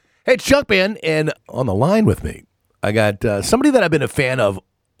Hey, it's Junkman, and on the line with me, I got somebody that I've been a fan of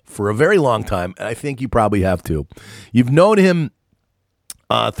for a very long time, and I think you probably have too. You've known him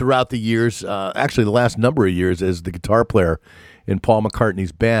throughout the years, actually the last number of years, as the guitar player in Paul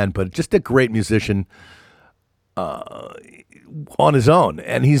McCartney's band, but just a great musician on his own.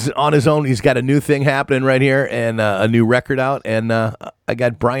 And he's on his own. He's got a new thing happening right here and a new record out, and I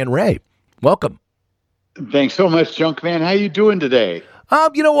got Brian Ray. Welcome. Thanks so much, Junkman. How you doing today?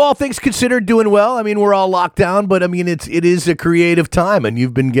 All things considered, doing well. I mean, we're all locked down, but I mean, it is a creative time, and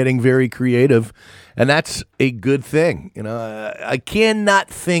you've been getting very creative, and that's a good thing. I cannot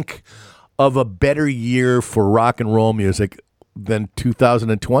think of a better year for rock and roll music than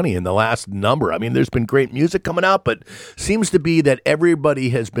 2020 in the last number. I mean, there's been great music coming out, but seems to be that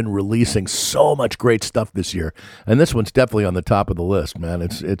everybody has been releasing so much great stuff this year, and this one's definitely on the top of the list, man.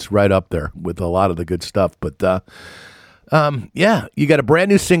 It's right up there with a lot of the good stuff, but. You got a brand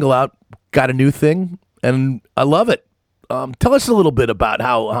new single out, got a new thing, and I love it. Tell us a little bit about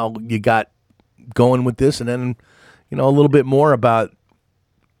how you got going with this, and then, a little bit more about,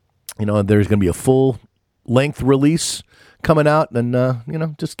 there's going to be a full length release coming out, and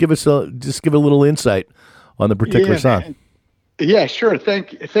just give a little insight on the particular song. Yeah, sure.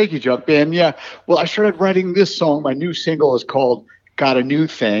 Thank you, Junkman. Yeah. Well, I started writing this song. My new single is called "Got a New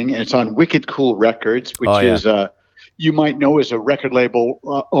Thing," and it's on Wicked Cool Records, which is you might know as a record label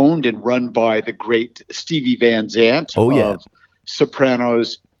owned and run by the great Stevie Van Zandt of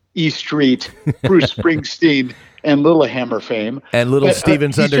Sopranos, E Street, Bruce Springsteen, and Lilyhammer fame. And Little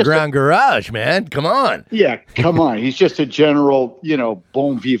Steven's Underground Garage, man. Come on. Yeah, come on. He's just a general,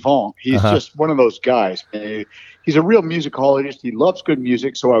 bon vivant. He's just one of those guys, man. He's a real musicologist. He loves good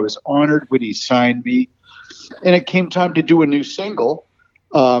music, so I was honored when he signed me. And it came time to do a new single.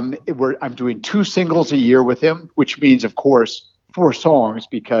 I'm doing 2 singles a year with him, which means, of course, 4 songs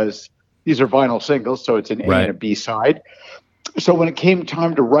because these are vinyl singles, so it's an A and a B side. So when it came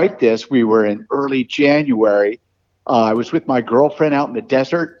time to write this, we were in early January. I was with my girlfriend out in the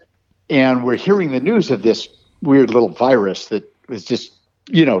desert, and we're hearing the news of this weird little virus that was just,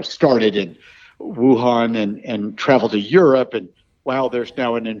 started in Wuhan and traveled to Europe, and wow, there's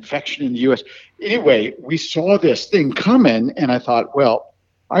now an infection in the U.S. Anyway, we saw this thing coming, and I thought, well,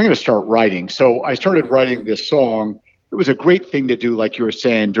 I'm going to start writing. So I started writing this song. It was a great thing to do, like you were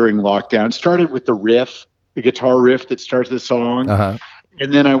saying, during lockdown. It started with the guitar riff that starts the song.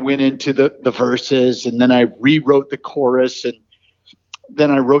 And then I went into the verses, and then I rewrote the chorus, and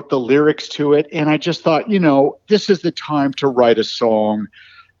then I wrote the lyrics to it. And I just thought, this is the time to write a song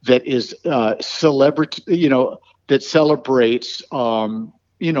that is that celebrates,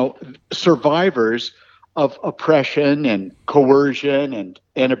 survivors of oppression and coercion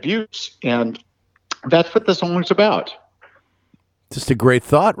and abuse. And that's what the song's about. Just a great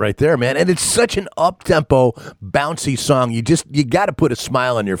thought right there, man. And it's such an up-tempo, bouncy song. You got to put a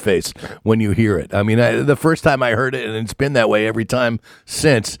smile on your face when you hear it. I mean, the first time I heard it, and it's been that way every time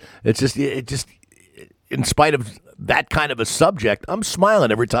since, it just in spite of that kind of a subject, I'm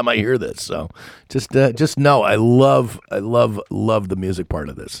smiling every time I hear this. So just know I love the music part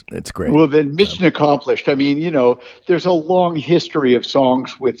of this. It's great. Well, then mission accomplished. I mean, there's a long history of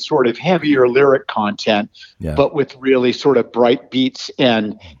songs with sort of heavier lyric content, but with really sort of bright beats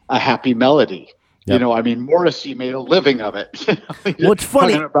and a happy melody. Yep. I mean, Morrissey made a living of it. Well, it's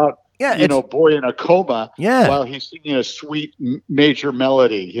funny. Talking about boy in a coma while he's singing a sweet major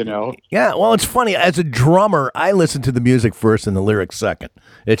melody, Yeah, well, it's funny. As a drummer, I listen to the music first and the lyrics second.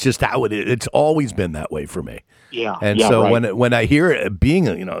 It's just how it is. It's always been that way for me. Yeah. And so when I hear it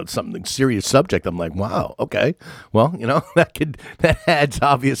being something serious subject, I'm like, wow, okay. Well, that adds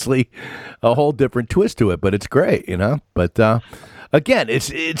obviously a whole different twist to it, but it's great, But again,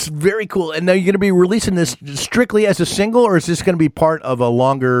 it's very cool. And now you're going to be releasing this strictly as a single, or is this going to be part of a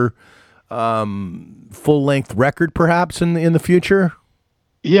longer full-length record perhaps in the future?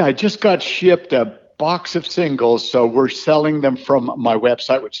 Yeah, I just got shipped a box of singles, so we're selling them from my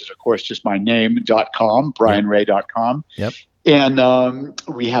website, which is, of course, just my name.com, brianray.com. Yep. And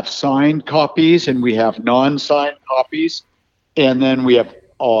we have signed copies and we have non-signed copies. And then we have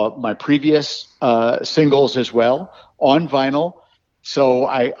my previous singles as well on vinyl. So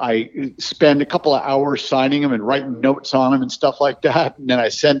I spend a couple of hours signing them and writing notes on them and stuff like that. And then I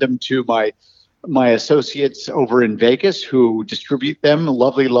send them to my associates over in Vegas who distribute them,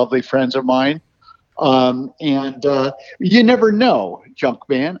 lovely, lovely friends of mine. And you never know,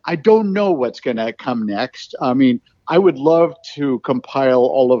 Junkman. I don't know what's going to come next. I mean, I would love to compile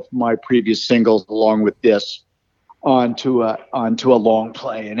all of my previous singles along with this onto a long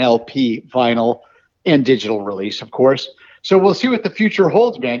play, an LP, vinyl, and digital release, of course. So we'll see what the future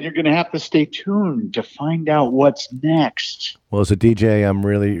holds, man. You're going to have to stay tuned to find out what's next. Well, as a DJ, I'm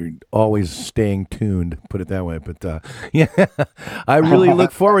really always staying tuned, put it that way. But yeah, I really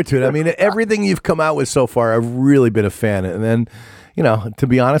look forward to it. I mean, everything you've come out with so far, I've really been a fan. And then, to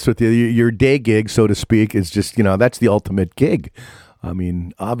be honest with you, your day gig, so to speak, is just, that's the ultimate gig. I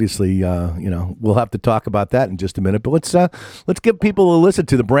mean, obviously, we'll have to talk about that in just a minute. But let's give people a listen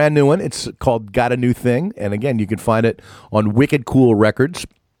to the brand new one. It's called "Got a New Thing," and again, you can find it on Wicked Cool Records,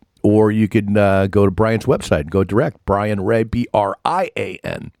 or you can go to Brian's website, go direct, Brian Ray,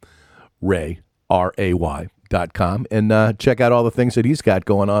 BRIAN, Ray RAY.com, and check out all the things that he's got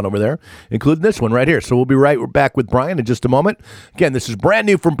going on over there, including this one right here. So we're back with Brian in just a moment. Again, this is brand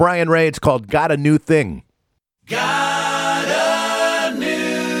new from Brian Ray. It's called "Got a New Thing." Got a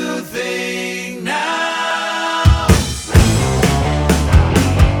new thing now.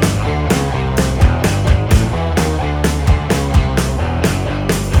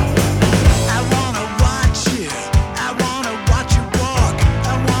 I wanna watch you. I wanna watch you walk. I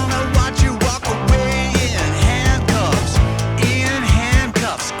wanna watch you walk away in handcuffs. In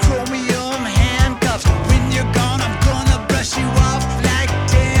handcuffs, chromium handcuffs. When you're gone, I'm gonna brush you off like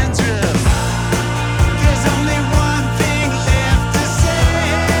dandruff. There's only one thing left to say.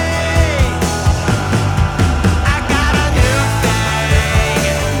 I got a new thing.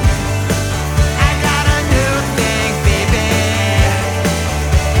 I got a new thing, baby.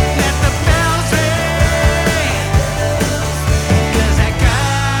 Let the bells ring. 'Cause I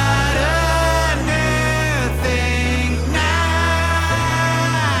got a new thing now.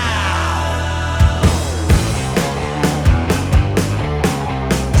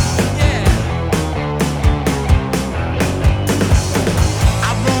 Yeah. I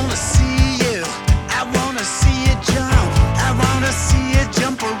wanna see you. I wanna see you jump. I wanna see you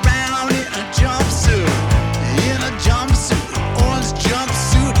jump around in a jumpsuit. In a jumpsuit, orange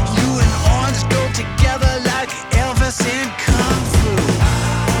jumpsuit. You and orange go together like Elvis and Kung Fu.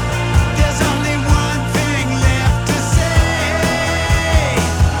 There's only one thing left to say.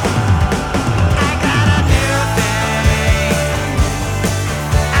 I got a new thing.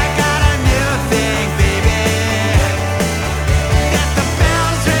 I got a new thing, baby. Let the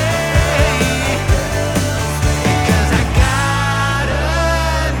bells ring. Because I got a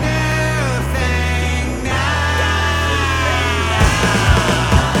new thing now.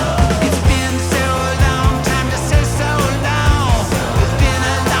 It's been so long, time to say so long. It's been a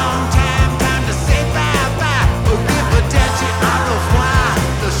long time to say bye-bye. Arrivederci, au revoir.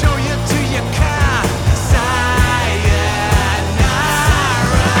 They'll show you to your car. Sayonara.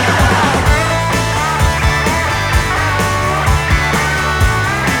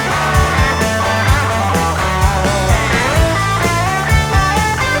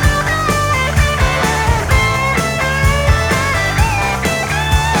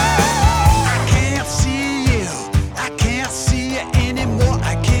 I can't see you. I can't see you anymore.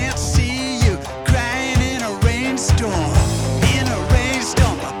 I can't see you crying in a rainstorm. In a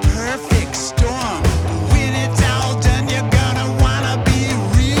rainstorm, a perfect storm. When it's all done, you're gonna wanna be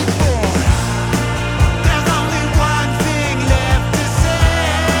reborn. There's only one thing left to say.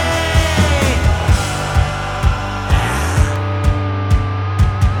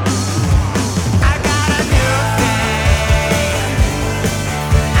 I got a new thing.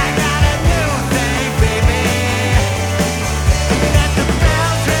 I got a new thing, baby. Let the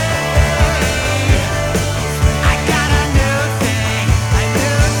bells ring. I got a new thing, a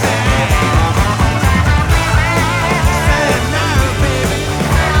new thing. Say no, baby.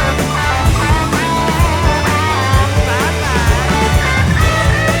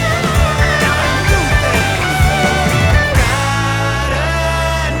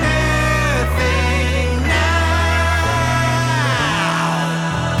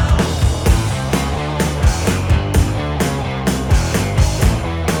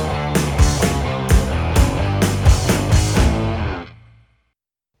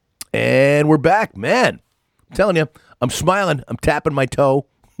 And we're back, man. I'm telling you, I'm smiling. I'm tapping my toe,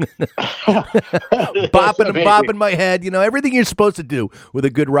 bopping and bopping my head. Everything you're supposed to do with a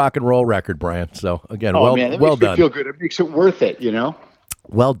good rock and roll record, Brian. So again, Oh man, it well makes me done. feel good. It makes it worth it,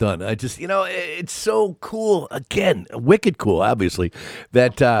 Well done. I just, it's so cool. Again, wicked cool, obviously,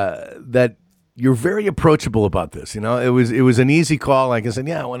 that you're very approachable about this. It was an easy call. Like I said,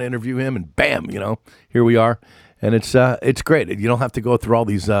 yeah, I want to interview him, and bam, here we are, and it's great. You don't have to go through all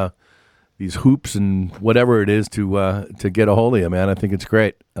these hoops and whatever it is to get a hold of you, man. I think it's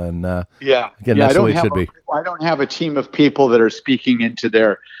great. And again, that's the way it should be. I don't have a team of people that are speaking into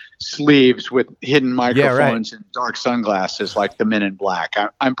their sleeves with hidden microphones right. and dark sunglasses like the Men in Black.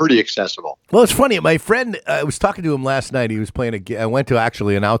 I'm pretty accessible. Well, it's funny. My friend, I was talking to him last night. He was playing I went to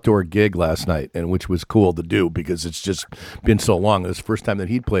actually an outdoor gig last night, and which was cool to do because it's just been so long. It was the first time that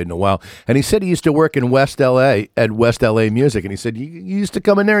he'd played in a while. And he said he used to work in West LA at West LA Music, and he said you used to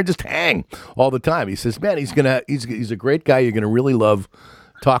come in there and just hang all the time. He says, man, he's a great guy. You're gonna really love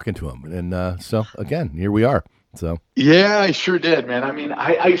talking to him. And so again, here we are. So yeah, I sure did, man. I mean,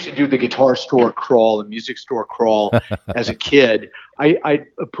 I used to do the guitar store crawl, the music store crawl as a kid. I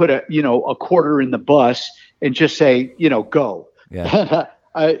put a quarter in the bus and just say, go. Yeah.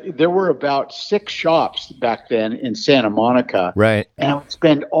 There were about 6 shops back then in Santa Monica. Right. And I would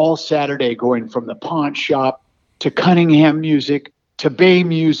spend all Saturday going from the pawn shop to Cunningham Music to Bay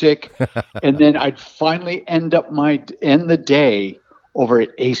Music. And then I'd finally end the day over at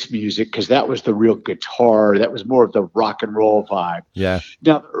Ace Music because that was the real guitar. That was more of the rock and roll vibe. Yeah.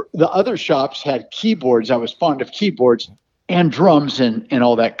 Now, the other shops had keyboards. I was fond of keyboards and drums and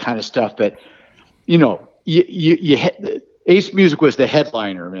all that kind of stuff. But, Ace Music was the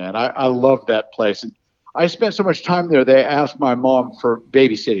headliner, man. I loved that place. And I spent so much time there, they asked my mom for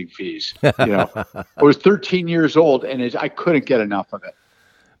babysitting fees. I was 13 years old, and I couldn't get enough of it.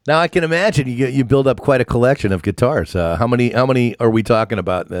 Now I can imagine you build up quite a collection of guitars. How many are we talking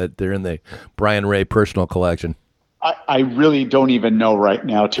about that they're in the Brian Ray personal collection? I really don't even know right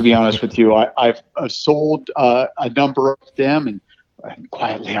now, to be honest with you. I've sold a number of them, and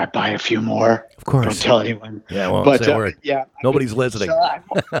quietly I buy a few more. Of course, don't tell anyone. Yeah, well, say a word. Yeah, nobody's listening.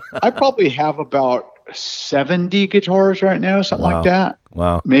 I probably have about 70 guitars right now, something like that.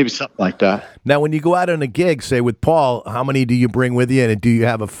 Wow. Maybe something like that. Now, when you go out on a gig, say with Paul, how many do you bring with you, and do you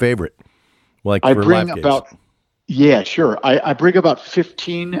have a favorite? Like I for bring live about, gigs? Yeah, sure. I bring about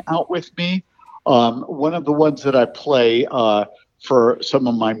 15 out with me. One of the ones that I play for some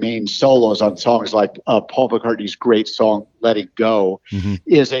of my main solos on songs like Paul McCartney's great song, Let It Go,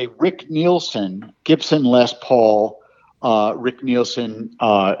 is a Rick Nielsen, Gibson Les Paul, Rick Nielsen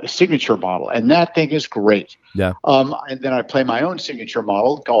signature model, and that thing is great. Yeah. And then I play my own signature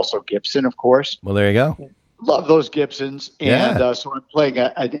model, also Gibson, of course. Well, there you go. Love those Gibsons, and so I'm playing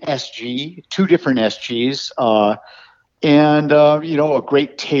an SG, 2 different SGs, and a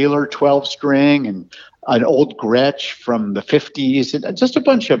great Taylor 12-string and an old Gretsch from the 50s, and just a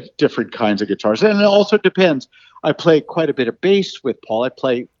bunch of different kinds of guitars. And it also depends. I play quite a bit of bass with Paul. I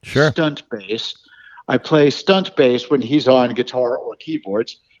play stunt bass. I play stunt bass when he's on guitar or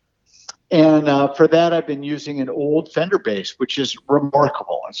keyboards. And for that, I've been using an old Fender bass, which is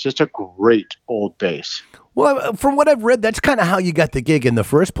remarkable. It's just a great old bass. Well, from what I've read, that's kind of how you got the gig in the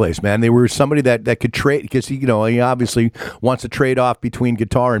first place, man. They were somebody that could trade, because he obviously wants to trade off between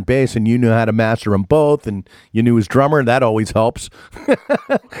guitar and bass, and you knew how to master them both, and you knew his drummer, and that always helps,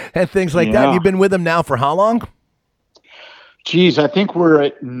 and things like that. You've been with him now for how long? Geez, I think we're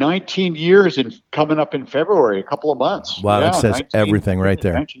at 19 years and coming up in February, a couple of months. Wow, that says 19, everything right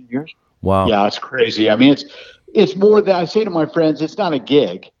there. 19 years. Wow. Yeah, it's crazy. I mean, it's more than I say to my friends, it's not a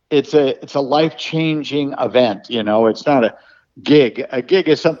gig. It's a life-changing event. It's not a gig. A gig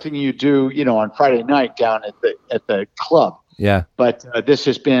is something you do, on Friday night down at the club. Yeah. But this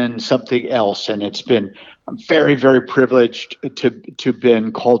has been something else, and I'm very, very privileged to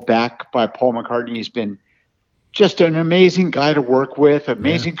been called back by Paul McCartney. He's been just an amazing guy to work with,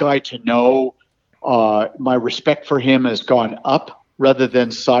 amazing guy to know. My respect for him has gone up rather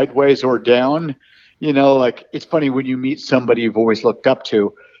than sideways or down. It's funny when you meet somebody you've always looked up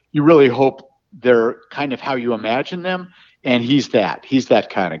to, you really hope they're kind of how you imagine them. And he's that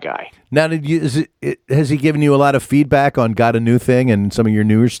kind of guy. Now, has he given you a lot of feedback on Got a New Thing and some of your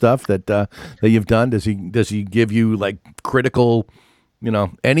newer stuff that you've done? Does he give you like critical,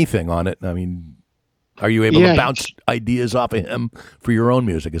 anything on it? I mean, are you able to bounce ideas off of him for your own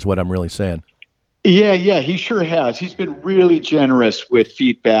music is what I'm really saying. Yeah, he sure has. He's been really generous with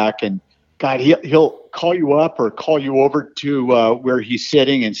feedback, and God, he'll call you up or call you over to where he's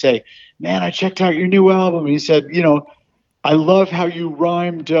sitting and say, man, I checked out your new album. And he said, I love how you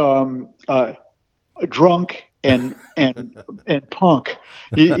rhymed drunk and punk.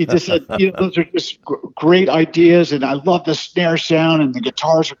 He just said, those are just great ideas, and I love the snare sound, and the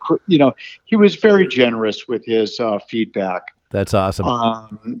guitars are, he was very generous with his feedback. That's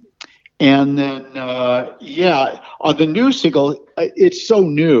awesome. And then, on the new single, it's so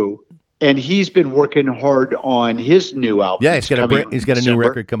new, and he's been working hard on his new album. Yeah, he's got a new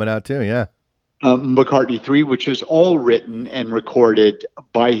record coming out too. Yeah. McCartney 3, which was all written and recorded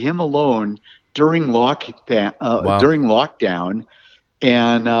by him alone during lockdown.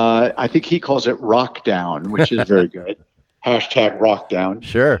 And I think he calls it Rockdown, which is very good. #rockdown.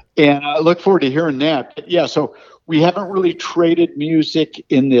 Sure. And I look forward to hearing that. But yeah, so we haven't really traded music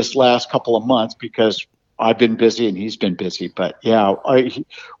in this last couple of months because I've been busy and he's been busy. But yeah,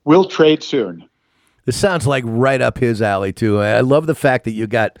 we'll trade soon. This sounds like right up his alley, too. I love the fact that you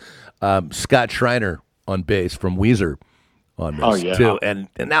got Scott Schreiner on bass from Weezer on this, too. And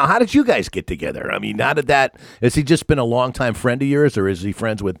now, how did you guys get together? I mean, how did that... Has he just been a longtime friend of yours, or is he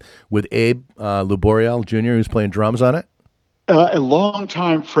friends with Abe Luboriel Jr., who's playing drums on it? A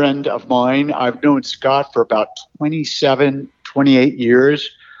longtime friend of mine. I've known Scott for about 27, 28 years.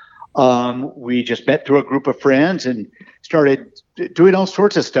 We just met through a group of friends and started doing all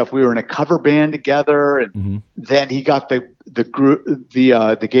sorts of stuff. We were in a cover band together, and then he got the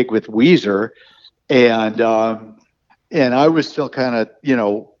gig with Weezer, and I was still kind of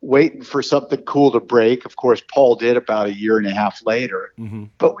waiting for something cool to break. Of course, Paul did about a year and a half later,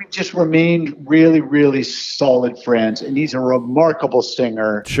 but we just remained really, really solid friends. And he's a remarkable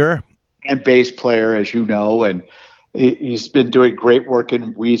singer, sure, and bass player, as you know, and he's been doing great work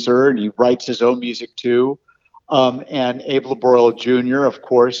in Weezer, and he writes his own music too. And Abe Luboriel Jr., of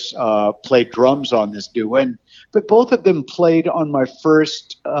course, played drums on this new one. But both of them played on my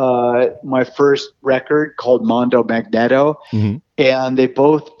first record called Mondo Magneto, and they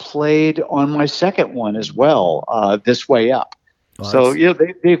both played on my second one as well, This Way Up. So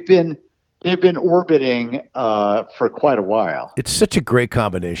they've been orbiting for quite a while. It's such a great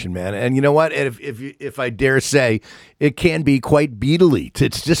combination, man. And you know what? If I dare say, it can be quite Beatley.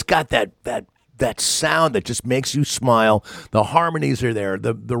 It's just got that sound that just makes you smile. The harmonies are there.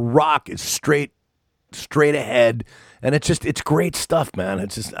 The rock is straight ahead, and it's great stuff, man.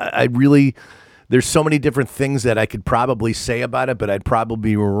 It's just I really, there's so many different things that I could probably say about it, but I'd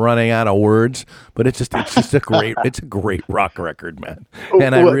probably be running out of words. But it's just a great rock record, man.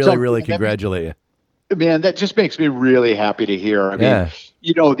 And I really congratulate you. Man, that just makes me really happy to hear. I mean,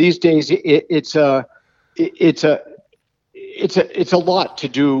 these days it's a lot to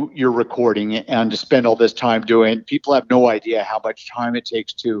do your recording and to spend all this time doing. People have no idea how much time it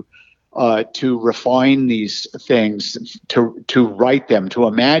takes to refine these things, to write them, to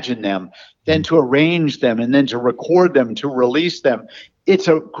imagine them, then to arrange them, and then to record them, to release them. It's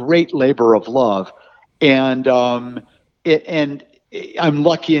a great labor of love, and I'm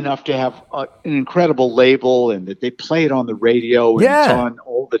lucky enough to have an incredible label, and that they play it on the radio, and it's on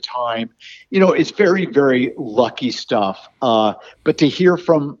all the time. It's very, very lucky stuff. But to hear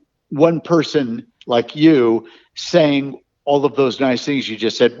from one person like you saying all of those nice things you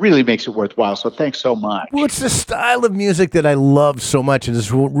just said really makes it worthwhile. So thanks so much. Well, it's the style of music that I love so much. And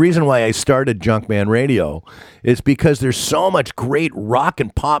the reason why I started Junkman Radio is because there's so much great rock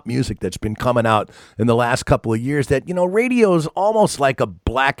and pop music that's been coming out in the last couple of years that, radio is almost like a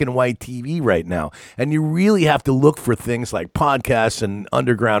black and white TV right now. And you really have to look for things like podcasts and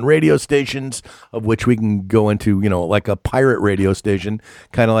underground radio stations, of which we can go into, like a pirate radio station,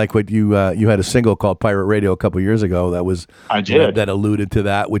 kind of like what you had a single called Pirate Radio a couple of years ago that was that alluded to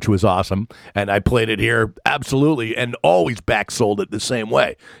that, which was awesome. And I played it here absolutely, and always back sold it the same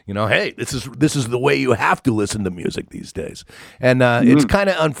way. Hey, this is the way you have to listen to music these days. And it's kind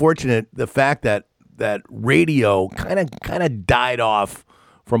of unfortunate the fact that radio kind of died off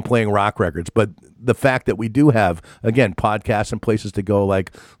from playing rock records, but the fact that we do have, again, podcasts and places to go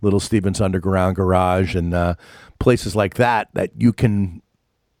like Little Steven's Underground Garage and places like that you can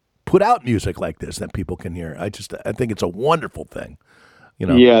put out music like this that people can hear. I think it's a wonderful thing.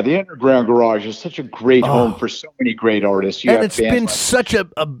 Yeah, the Underground Garage is such a great home for so many great artists. And it's been such a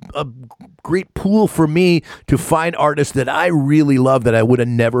great pool for me to find artists that I really love that I would have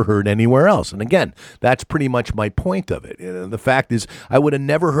never heard anywhere else. And again, that's pretty much my point of it. The fact is, I would have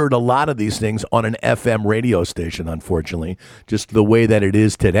never heard a lot of these things on an FM radio station, unfortunately. Just the way that it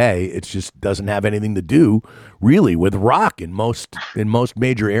is today, it just doesn't have anything to do, really, with rock in most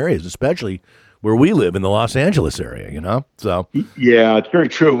major areas, especially where we live in the Los Angeles area, So yeah, it's very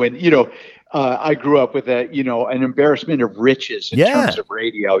true. And I grew up with an embarrassment of riches in terms of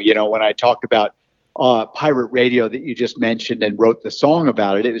radio. When I talked about pirate radio that you just mentioned and wrote the song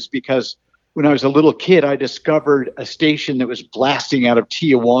about it, it was because when I was a little kid, I discovered a station that was blasting out of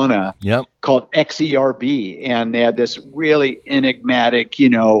Tijuana called XERB, and they had this really enigmatic,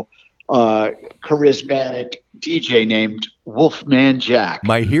 charismatic DJ named Wolfman Jack.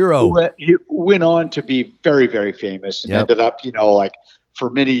 My hero. He went on to be very, very famous and ended up, for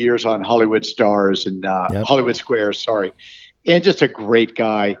many years on Hollywood Stars and Hollywood Squares, and just a great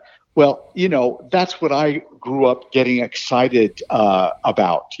guy. Well, that's what I grew up getting excited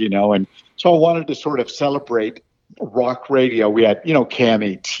about, and so I wanted to sort of celebrate rock radio. We had,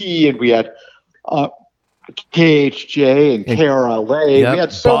 KMAT, and we had KHJ and KRLA. Yep. We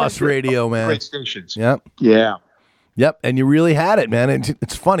had so Boss many Radio, man. great stations. Yep. Yeah. Yep, and you really had it, man.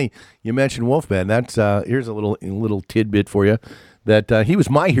 It's funny you mentioned Wolfman. That's here's a little tidbit for you that he was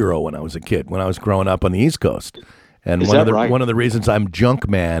my hero when I was a kid, when I was growing up on the East Coast. And one of the reasons I'm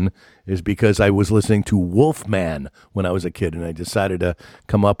Junkman is because I was listening to Wolfman when I was a kid, and I decided to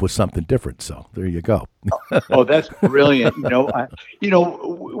come up with something different. So there you go. Oh, that's brilliant.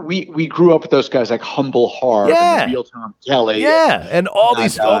 We grew up with those guys like Humble Harv, and Real Tom Kelly. Yeah, and all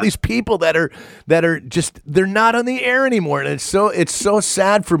these people that are just, they're not on the air anymore, and it's so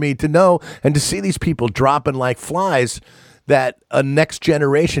sad for me to know and to see these people dropping like flies that a next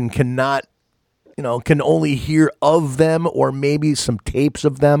generation cannot. Can only hear of them or maybe some tapes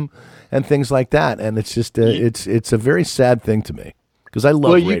of them and things like that. And it's just, it's a very sad thing to me because I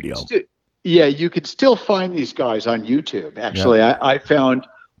love radio. You could still find these guys on YouTube. Actually, I found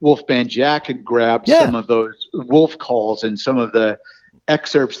Wolfman Jack and grabbed some of those wolf calls and some of the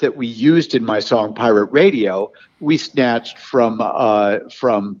excerpts that we used in my song Pirate Radio. We snatched from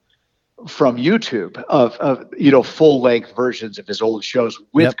YouTube of full length versions of his old shows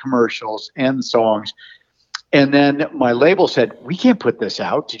with commercials and songs. And then my label said, "We can't put this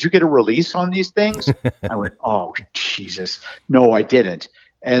out. Did you get a release on these things?" I went, "Oh, Jesus. No, I didn't."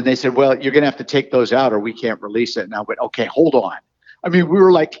 And they said, "Well, you're going to have to take those out or we can't release it." And I went, "Okay, hold on." I mean, we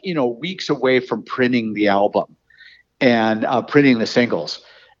were like, weeks away from printing the album and printing the singles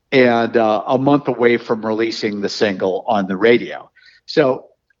and a month away from releasing the single on the radio. So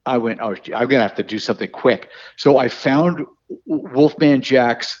I went, "Oh, I'm going to have to do something quick." So I found Wolfman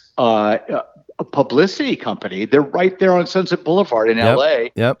Jack's a publicity company. They're right there on Sunset Boulevard in LA.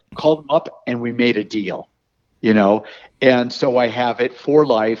 Yep. Called them up and we made a deal, And so I have it for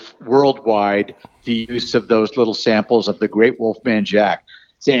life worldwide, the use of those little samples of the great Wolfman Jack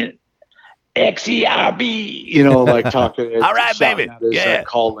saying, XERB, like talking. All right, baby. Yeah.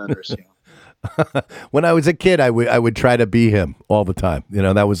 Call letters, When I was a kid, I would try to be him all the time.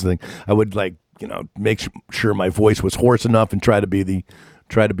 That was the thing. I would make sure my voice was hoarse enough and try to be the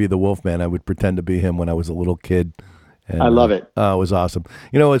Wolfman. I would pretend to be him when I was a little kid. And, I love it. It was awesome.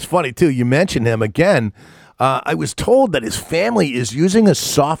 It's funny too. You mentioned him again. I was told that his family is using a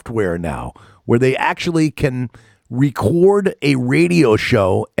software now where they actually can record a radio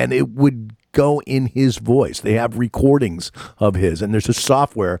show and it would go in his voice. They have recordings of his, and there's a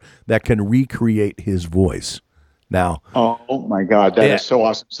software that can recreate his voice now. Oh my God, that is so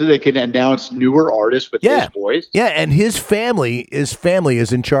awesome! So they can announce newer artists with his voice. Yeah, and his family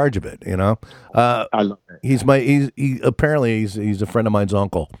is in charge of it. I love it. He's a friend of mine's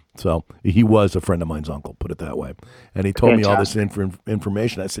uncle. So he was a friend of mine's uncle, put it that way. And he told me all this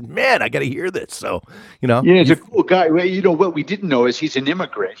information. I said, "Man, I got to hear this." So he's a cool guy. What we didn't know is he's an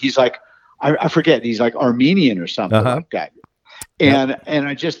immigrant. He's like, I forget, he's like Armenian or something like that. And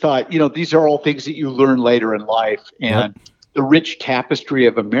I just thought, these are all things that you learn later in life. And the rich tapestry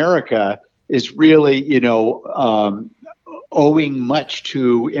of America is really, owing much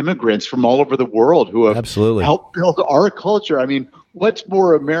to immigrants from all over the world who have helped build our culture. I mean, what's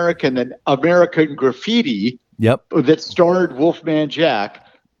more American than American Graffiti that starred Wolfman Jack,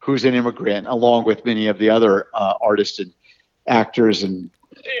 who's an immigrant, along with many of the other artists and actors and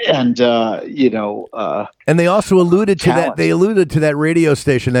they also alluded to that. They alluded to that radio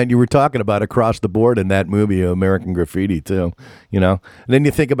station that you were talking about across the board in that movie, American Graffiti, too. And then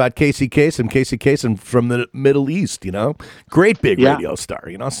you think about Casey Kasem from the Middle East. Great big radio star.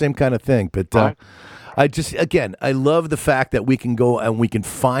 Same kind of thing. But I love the fact that we can go and we can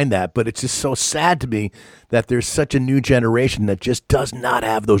find that. But it's just so sad to me that there's such a new generation that just does not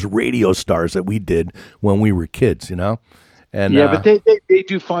have those radio stars that we did when we were kids. And, but they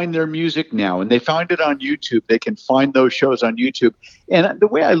do find their music now, and they find it on YouTube. They can find those shows on YouTube. And the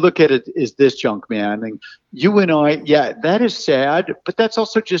way I look at it is this, Junkman, and you and I, that is sad, but that's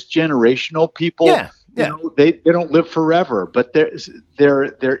also just generational. People, they don't live forever, but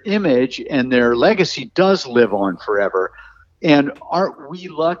their image and their legacy does live on forever. And aren't we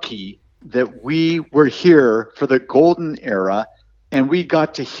lucky that we were here for the golden era, and we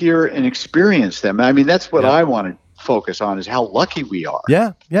got to hear and experience them? I mean, that's what I wanted. Focus on is how lucky we are.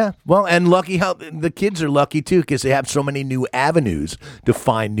 Yeah. Well, and lucky how the kids are lucky too, because they have so many new avenues to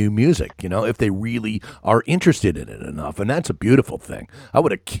find new music, if they really are interested in it enough. And that's a beautiful thing. I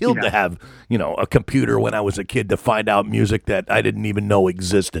would have killed to have, a computer when I was a kid to find out music that I didn't even know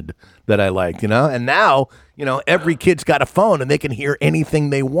existed that I liked, And now, every kid's got a phone and they can hear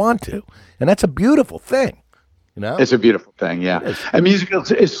anything they want to. And that's a beautiful thing, It's a beautiful thing, yeah. And music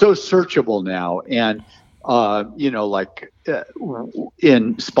is so searchable now. And like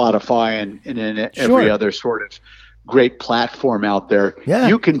in Spotify and in every other sort of great platform out there. Yeah.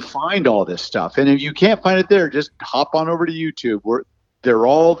 You can find all this stuff. And if you can't find it there, just hop on over to YouTube. They're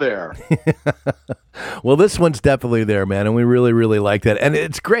all there. Well, this one's definitely there, man, and we really, really like that. And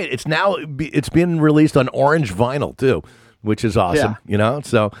it's great. It's been released on orange vinyl too, which is awesome.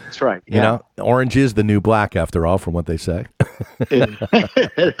 So that's right. Orange is the new black, after all, from what they say.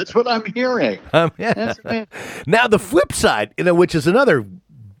 That's what I'm hearing. Now the flip side, which is another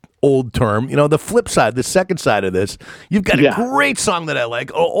old term, the flip side, the second side of this, you've got a great song that I like,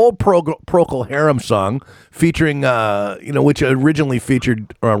 an old Procol Harum song featuring, which originally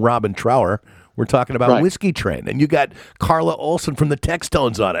featured Robin Trower. We're talking about Whiskey Train, and you got Carla Olson from the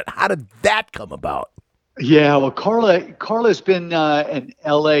Textones on it. How did that come about? Yeah, well, Carla's been an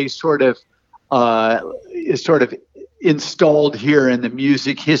LA sort of installed here in the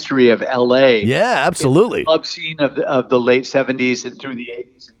music history of LA. Yeah, absolutely. In the club scene of the late 70s and through the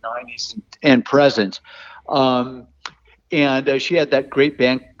 80s and 90s and present. And she had that great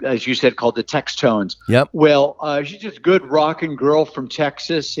band, as you said, called the Textones. Yep. Well, she's just a good rockin' girl from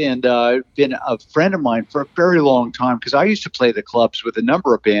Texas, and been a friend of mine for a very long time, because I used to play the clubs with a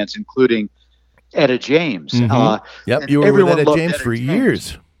number of bands, including Etta James. Yep, you were with Etta James for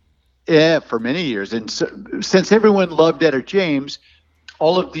years. Yeah, for many years. And so, since everyone loved Etta James,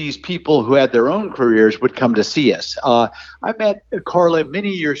 all of these people who had their own careers would come to see us. I met Carla many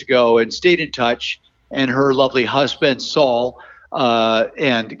years ago and stayed in touch, and her lovely husband, Saul,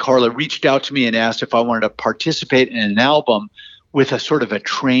 and Carla reached out to me and asked if I wanted to participate in an album with a sort of a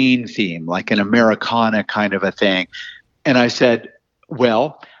train theme, like an Americana kind of a thing. And I said,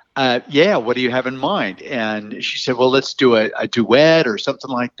 well, yeah, what do you have in mind? And she said, well, let's do a duet or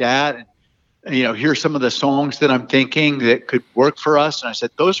something like that. And, here's some of the songs that I'm thinking that could work for us. And I said,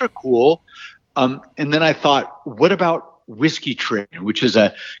 those are cool. And then I thought, what about Whiskey Train, which is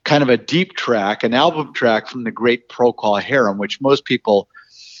a kind of a deep track, an album track from the great Procol Harum, which most people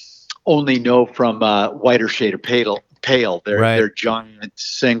only know from Whiter Shade of Pale, their giant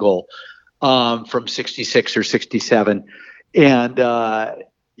single from 66 or 67. And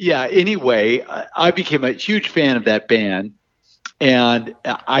anyway, I became a huge fan of that band. And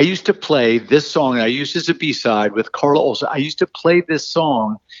I used to play this song, I used as a B-side with Carla Olson. I used to play this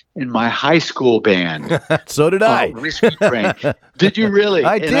song in my high school band. So did I. Whiskey Train. Did you really?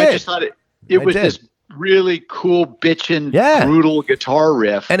 I did. I just thought it was this really cool, bitchin', brutal guitar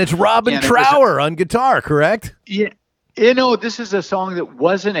riff. And it's Robin Trower on guitar, correct? Yeah. This is a song that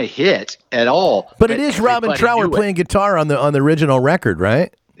wasn't a hit at all. But it is Robin Trower playing guitar on the original record,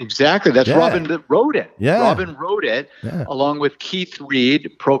 right? Exactly. That's Robin that wrote it. Yeah. Robin wrote it along with Keith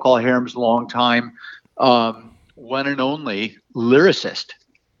Reed, Procol Harum's longtime one and only lyricist.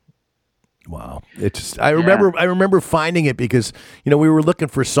 Wow. I remember finding it because, we were looking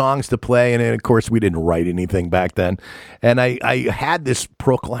for songs to play, and of course we didn't write anything back then. And I had this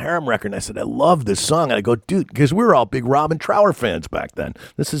Procol Harum record, and I said, I love this song. And I go, dude, because we were all big Robin Trower fans back then.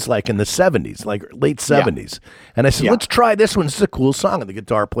 This is like in the 70s, like late 70s. And I said, let's try this one. This is a cool song. And the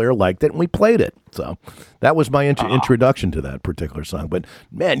guitar player liked it, and we played it. So that was my introduction to that particular song. But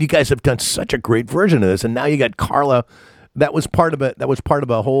man, you guys have done such a great version of this. And now you got Carla. That was part of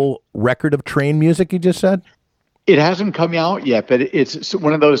a whole record of train music, you just said? It hasn't come out yet, but it's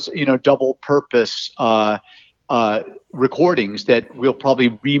one of those, double purpose recordings that we'll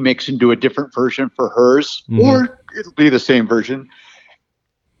probably remix and do a different version for hers, or it'll be the same version.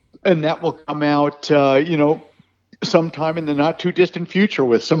 And that will come out, sometime in the not too distant future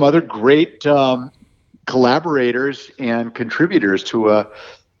with some other great collaborators and contributors to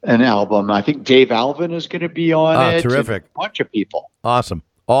an album. I think Dave Alvin is going to be on it. Terrific. A bunch of people. Awesome.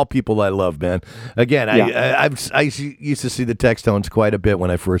 All people I love, man. Again, I used to see the Textones quite a bit when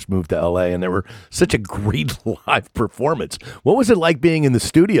I first moved to LA, and they were such a great live performance. What was it like being in the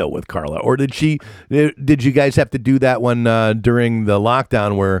studio with Carla? Or did you guys have to do that one during the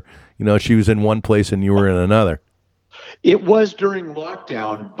lockdown where, she was in one place and you were in another? It was during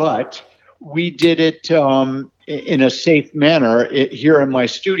lockdown, but we did it in a safe manner here in my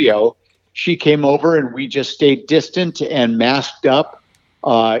studio. She came over and we just stayed distant and masked up.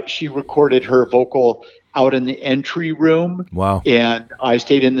 She recorded her vocal out in the entry room. Wow. And I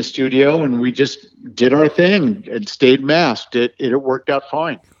stayed in the studio and we just did our thing and stayed masked. It worked out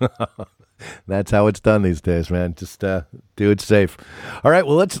fine. That's how it's done these days, man. Just do it safe. All right,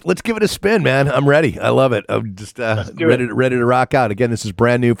 well, let's give it a spin, man. I'm ready. I love it. I'm just ready to rock out. Again, this is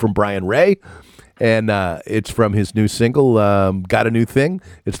brand new from Brian Ray, and it's from his new single, Got a New Thing.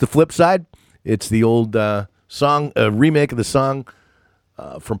 It's the flip side. It's the old song, a remake of the song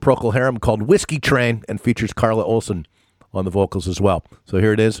from Procol Harum called Whiskey Train and features Carla Olson on the vocals as well. So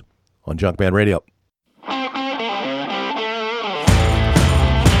here it is on Junkman Radio.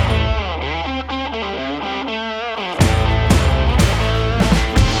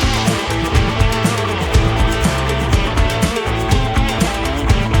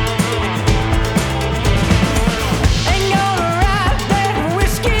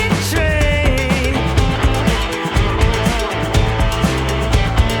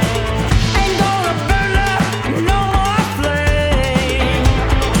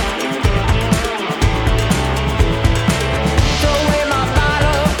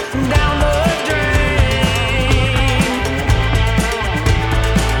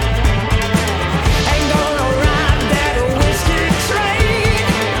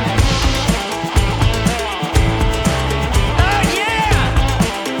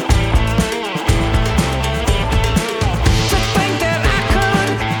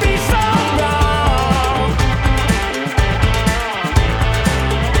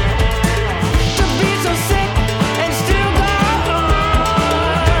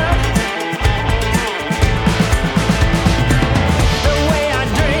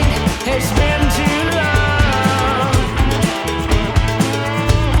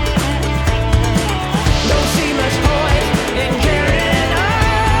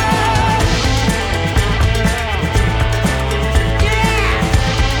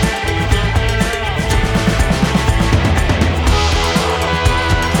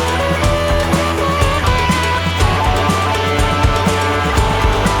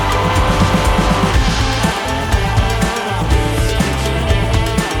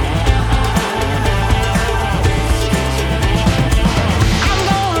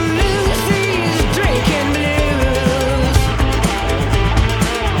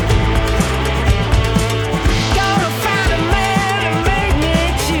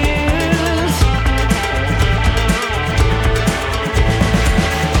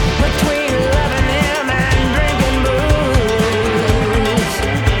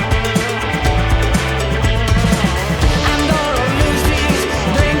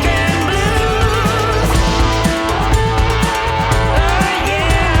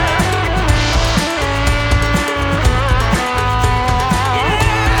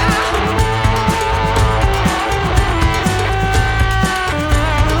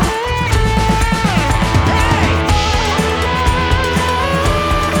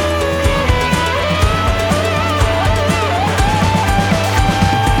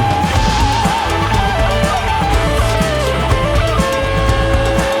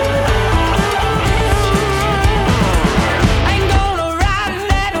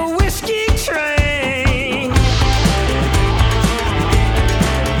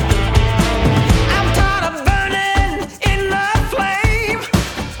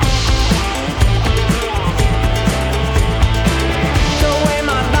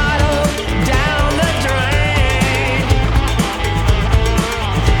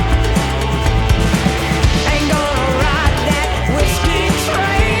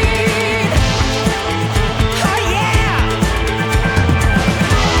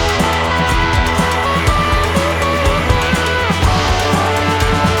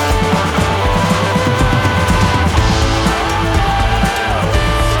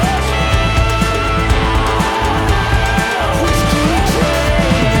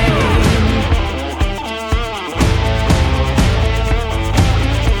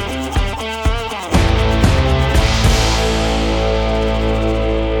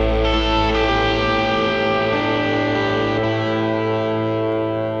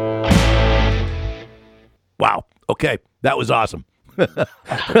 Okay, that was awesome.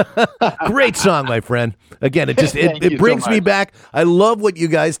 Great song, my friend. Again, it just it brings me back. I love what you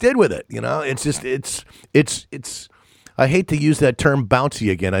guys did with it. You know, it's just it's. I hate to use that term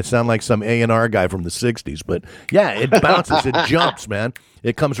bouncy again. I sound like some A&R guy from the 60s, but yeah, it bounces, it jumps, man.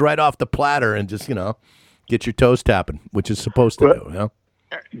 It comes right off the platter and just, get your toes tapping, which is supposed to do, you know?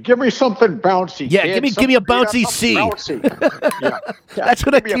 Give me something bouncy. Yeah, give me a bouncy C. Yeah. That's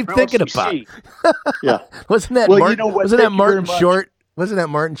what I keep thinking about. Yeah. Wasn't that wasn't that Martin Short? Wasn't that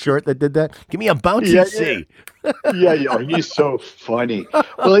Martin Short that did that? Give me a bouncy C. Yeah, he's so funny.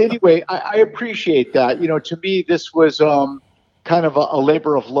 Well, anyway, I appreciate that. To me, this was kind of a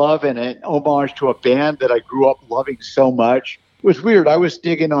labor of love and an homage to a band that I grew up loving so much. It was weird. I was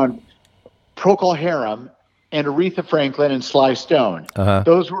digging on Procol Harum and Aretha Franklin and Sly Stone. Uh-huh.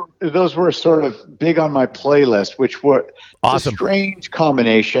 Those were sort of big on my playlist, which were awesome. A strange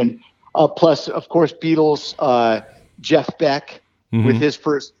combination. Plus, of course, Beatles, Jeff Beck. with his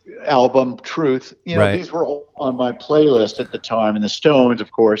first album, Truth. You know, Right. these were all on my playlist at the time, and the Stones,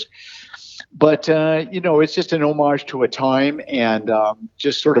 of course. But you know, it's just an homage to a time, and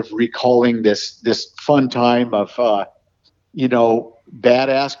just sort of recalling this fun time of you know,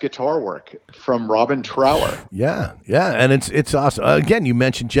 badass guitar work from Robin Trower. Yeah, and it's awesome. Again, you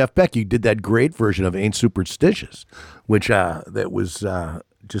mentioned Jeff Beck. You did that great version of "Ain't Superstitious," which that was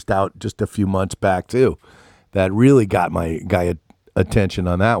just out just a few months back too. That really got my attention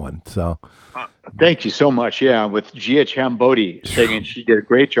on that one. So, Thank you so much. Yeah, with Gia Chambodi singing, she did a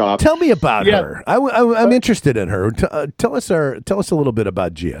great job. tell me about her. I'm interested in her. Tell us a little bit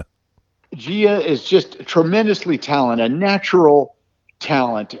about Gia. Gia is just tremendously talented, a natural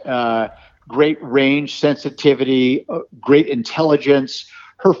talent, great range, sensitivity, great intelligence.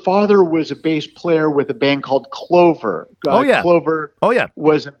 Her father was a bass player with a band called Clover. Clover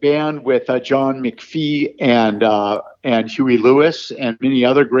was a band with John McPhee and Huey Lewis and many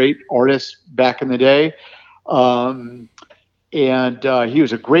other great artists back in the day. And he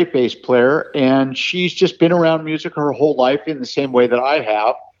was a great bass player, and she's just been around music her whole life in the same way that I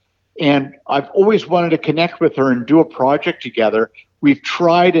have. And I've always wanted to connect with her and do a project together. We've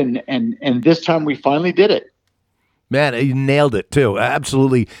tried, and this time we finally did it. Man, you nailed it too.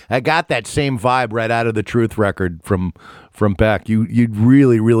 Absolutely. I got that same vibe right out of the Truth record from Beck. You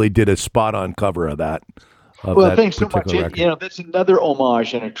really did a spot on cover of that. Well, thanks so much. You know, that's another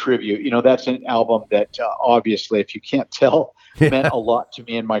homage and a tribute. You know, that's an album that obviously, if you can't tell, meant a lot to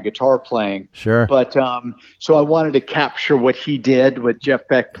me in my guitar playing. Sure. But so I wanted to capture what he did, what Jeff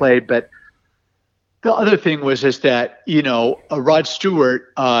Beck played. But the other thing was that, you know, Rod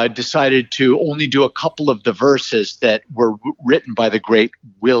Stewart decided to only do a couple of the verses that were written by the great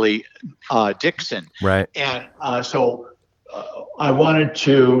Willie Dixon. Right. And so I wanted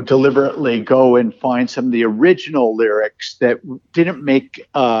to deliberately go and find some of the original lyrics that didn't make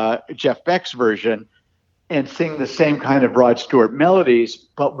Jeff Beck's version and sing the same kind of Rod Stewart melodies,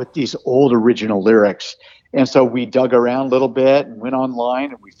 but with these old original lyrics. And so we dug around a little bit and went online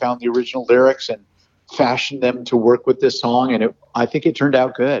and we found the original lyrics and fashioned them to work with this song, and I think it turned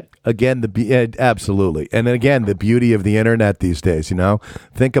out good. Again, absolutely, and again, the beauty of the internet these days. You know,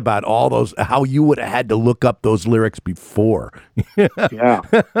 think about all those how you would have had to look up those lyrics before. Yeah,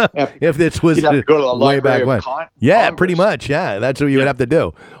 if this was you'd have to go to the way back when. Yeah, Congress. pretty much. Yeah, that's what you would have to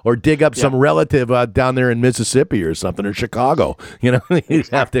do, or dig up some relative down there in Mississippi or something, or Chicago. You know, you'd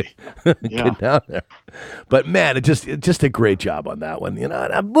have to get down there. But man, it just a great job on that one. You know,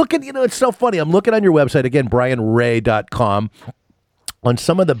 and I'm looking. You know, it's so funny. I'm looking on your website again, brianray.com, on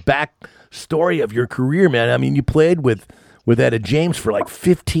some of the back story of your career, man. I mean, you played with Etta James for like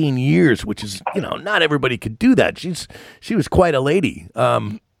 15 years, which is, you know, not everybody could do that. She was quite a lady.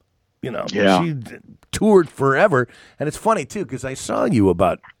 You know, she toured forever. And it's funny too, because I saw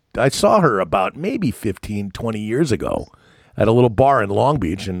her about maybe 15, 20 years ago at a little bar in Long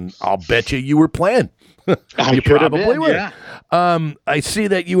Beach, and I'll bet you were playing. You probably were. Yeah. I see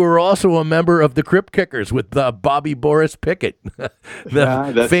that you were also a member of the Crypt Kickers with Bobby Boris Pickett,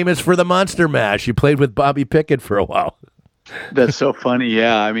 famous for the Monster Mash. You played with Bobby Pickett for a while. That's so funny.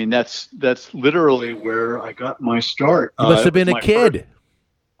 Yeah, I mean that's literally where I got my start. You must have been a kid.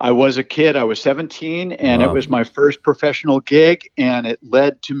 I was a kid. I was 17, and it was my first professional gig, and it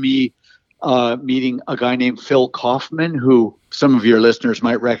led to me meeting a guy named Phil Kaufman, who some of your listeners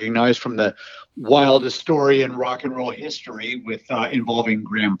might recognize from the wildest story in rock and roll history with involving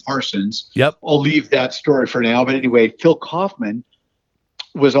Graham Parsons. Yep. I'll leave that story for now. But anyway, Phil Kaufman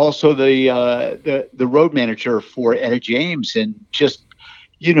was also the road manager for Etta James, and just,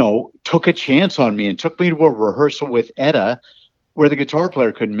 you know, took a chance on me and took me to a rehearsal with Etta where the guitar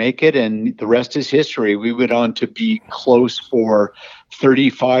player couldn't make it, and the rest is history. We went on to be close for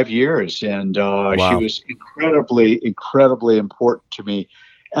 35 years, and she was incredibly important to me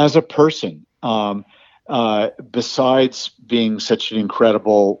as a person. Besides being such an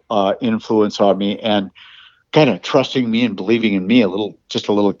incredible influence on me and kind of trusting me and believing in me, just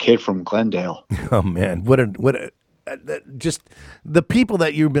a little kid from Glendale. Oh man, what a just the people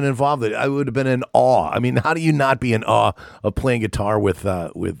that you've been involved with. I would have been in awe. I mean, how do you not be in awe of playing guitar with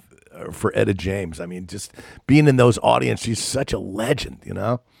for Etta James? I mean, just being in those audience, she's such a legend, you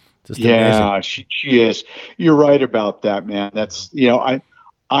know. Just amazing. She is. You're right about that, man. That's, you know,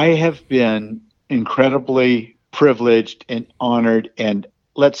 I have been incredibly privileged and honored, and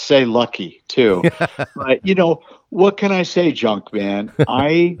let's say lucky too. But you know, what can I say, Junkman?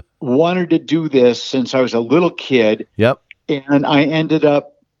 I wanted to do this since I was a little kid. Yep. And I ended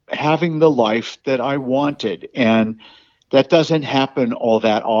up having the life that I wanted. And that doesn't happen all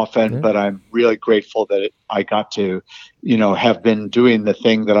that often, but I'm really grateful that I got to, have been doing the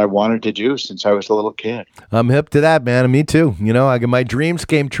thing that I wanted to do since I was a little kid. I'm hip to that, man. Me too. My dreams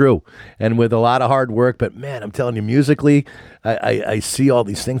came true, and with a lot of hard work. But man, I'm telling you, musically, I see all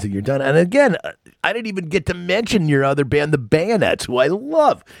these things that you're done. And again, I didn't even get to mention your other band, the Bayonets, who I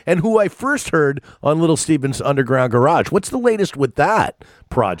love and who I first heard on Little Steven's Underground Garage. What's the latest with that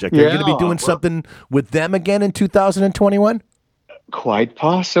project? Are you going to be doing something with them again in 2021? Quite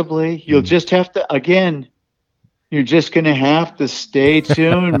possibly. You'll just have to, again, you're just going to have to stay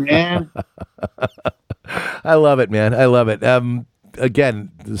tuned, man. I love it, man. I love it.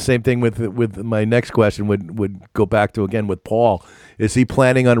 Again, the same thing with my next question would go back to, again, with Paul. Is he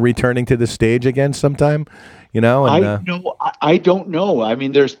planning on returning to the stage again sometime? I don't know. I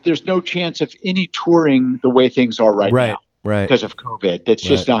mean, there's no chance of any touring the way things are right now. Right. Because of COVID. That's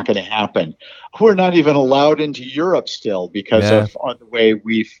just not going to happen. We're not even allowed into Europe still because of the way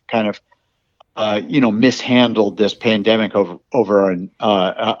we've kind of, mishandled this pandemic over on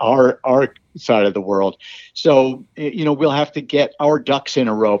our side of the world. So, we'll have to get our ducks in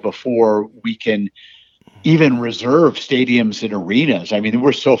a row before we can even reserve stadiums and arenas. I mean,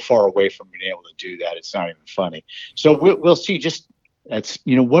 we're so far away from being able to do that. It's not even funny. So we'll see. Just that's,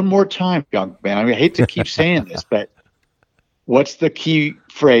 one more time, Junkman. I mean, I hate to keep saying this, but what's the key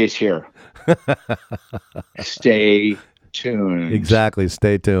phrase here? Stay tuned. Exactly.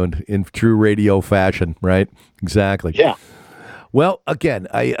 Stay tuned in true radio fashion, right? Exactly. Yeah. Well, again,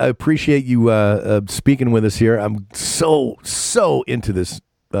 I appreciate you speaking with us here. I'm so into this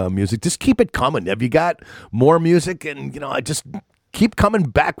music. Just keep it coming. Have you got more music? And, I just keep coming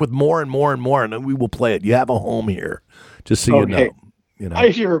back with more and more and more, and we will play it. You have a home here, just so you know.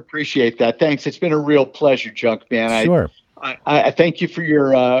 I sure appreciate that. Thanks. It's been a real pleasure, Junkman. Sure. I thank you for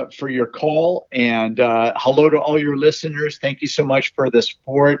your call, and hello to all your listeners. Thank you so much for the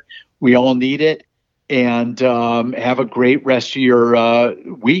support. We all need it. And have a great rest of your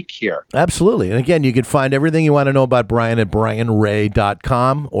week here. Absolutely. And again, you can find everything you want to know about Brian at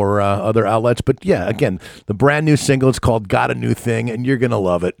brianray.com or other outlets. But yeah, again, the brand new single, it's called Got a New Thing, and you're going to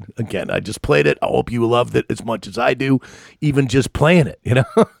love it. Again, I just played it. I hope you loved it as much as I do, even just playing it,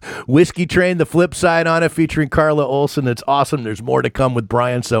 Whiskey Train, the flip side on it, featuring Carla Olson. It's awesome. There's more to come with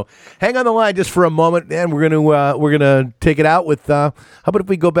Brian. So hang on the line just for a moment, and we're gonna take it out with, how about if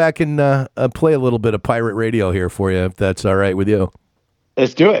we go back and play a little bit of pirate radio here for you, if that's all right with you.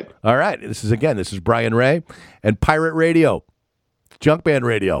 Let's do it. All right. This is Brian Ray and Pirate Radio, Junkman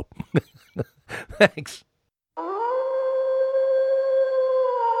Radio. Thanks.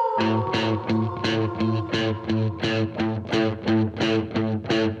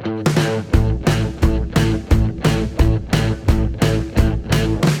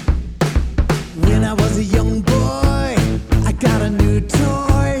 When I was a young boy, I got a new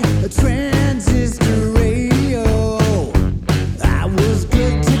toy, a transistor radio. I was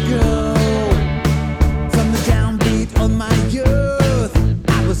good to go. From the downbeat of my youth,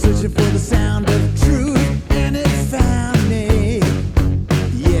 I was searching for the sound of truth, and it found me.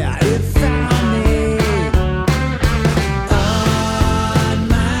 Yeah, it found me. On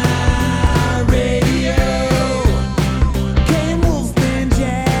my radio came Wolfman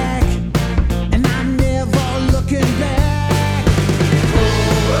Jack, and I'm never looking back.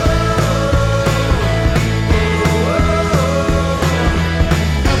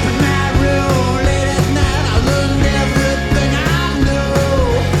 Up in my room late at night, I learned everything I know.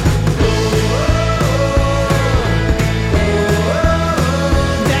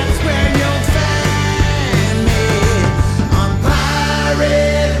 That's where you'll find me, on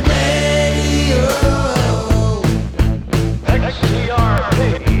Pirate Radio.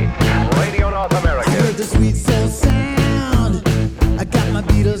 XCRP, Radio North I America. heard the sweet soul sound. I got my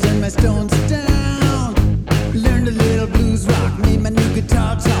Beatles and my Stones down. Learned a little blues rock, made my new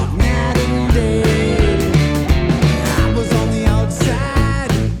guitar talk night and day. I was on the outside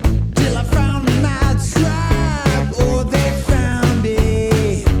till I found my tribe. Oh, they found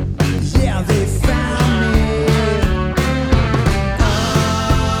me. Yeah, they found me.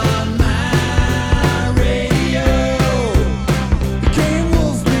 On my radio came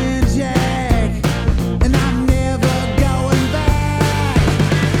Wolfman Jack, and I'm never going back.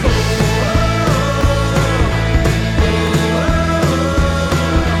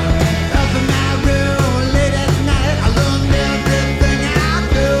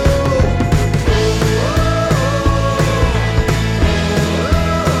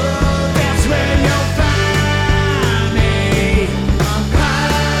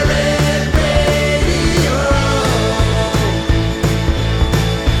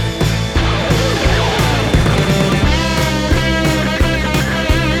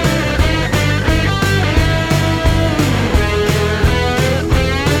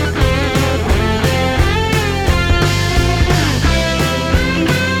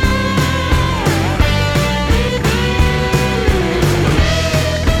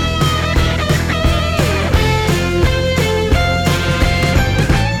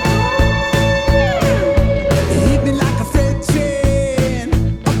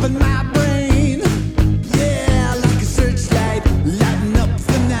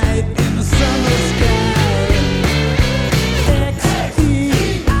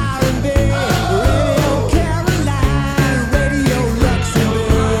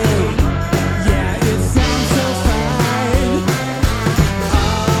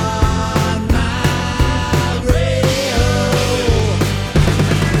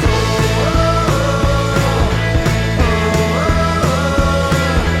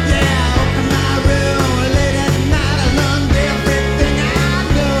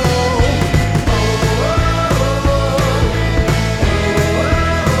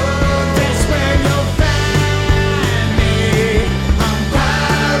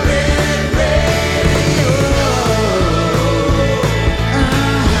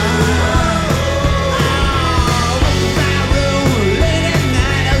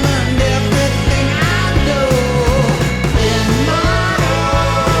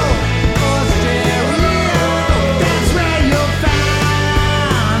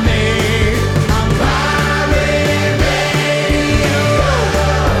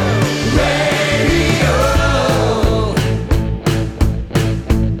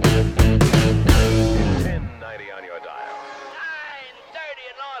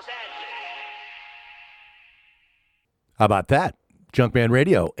 How about that? Junkman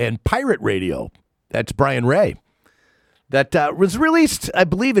Radio and Pirate Radio. That's Brian Ray. That was released, I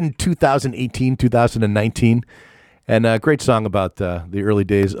believe, in 2018, 2019. And a great song about the early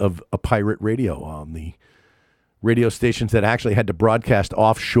days of a pirate radio on the radio stations that actually had to broadcast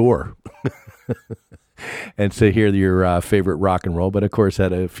offshore and say, hear your favorite rock and roll. But, of course,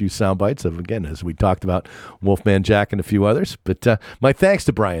 had a few sound bites of, again, as we talked about, Wolfman Jack and a few others. But my thanks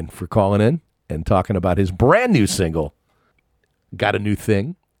to Brian for calling in and talking about his brand new single, Got a New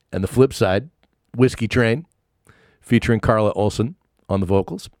Thing. And the flip side, Whiskey Train, featuring Carla Olson on the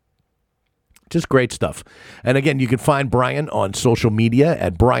vocals. Just great stuff. And again, you can find Brian on social media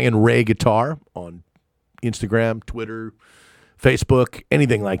at Brian Ray Guitar on Instagram, Twitter, Facebook,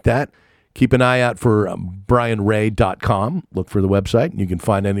 anything like that. Keep an eye out for brianray.com. Look for the website. You can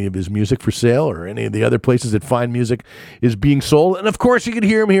find any of his music for sale or any of the other places that fine music is being sold. And, of course, you can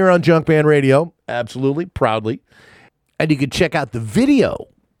hear him here on Junkman Radio. Absolutely, proudly. And you can check out the video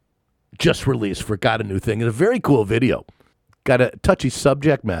just released for Got a New Thing. It's a very cool video. Got a touchy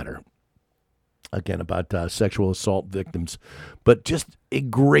subject matter. Again, about sexual assault victims. But just a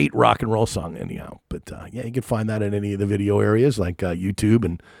great rock and roll song anyhow. But, yeah, you can find that in any of the video areas like YouTube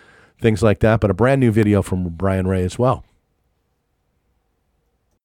and things like that. But a brand new video from Brian Ray as well.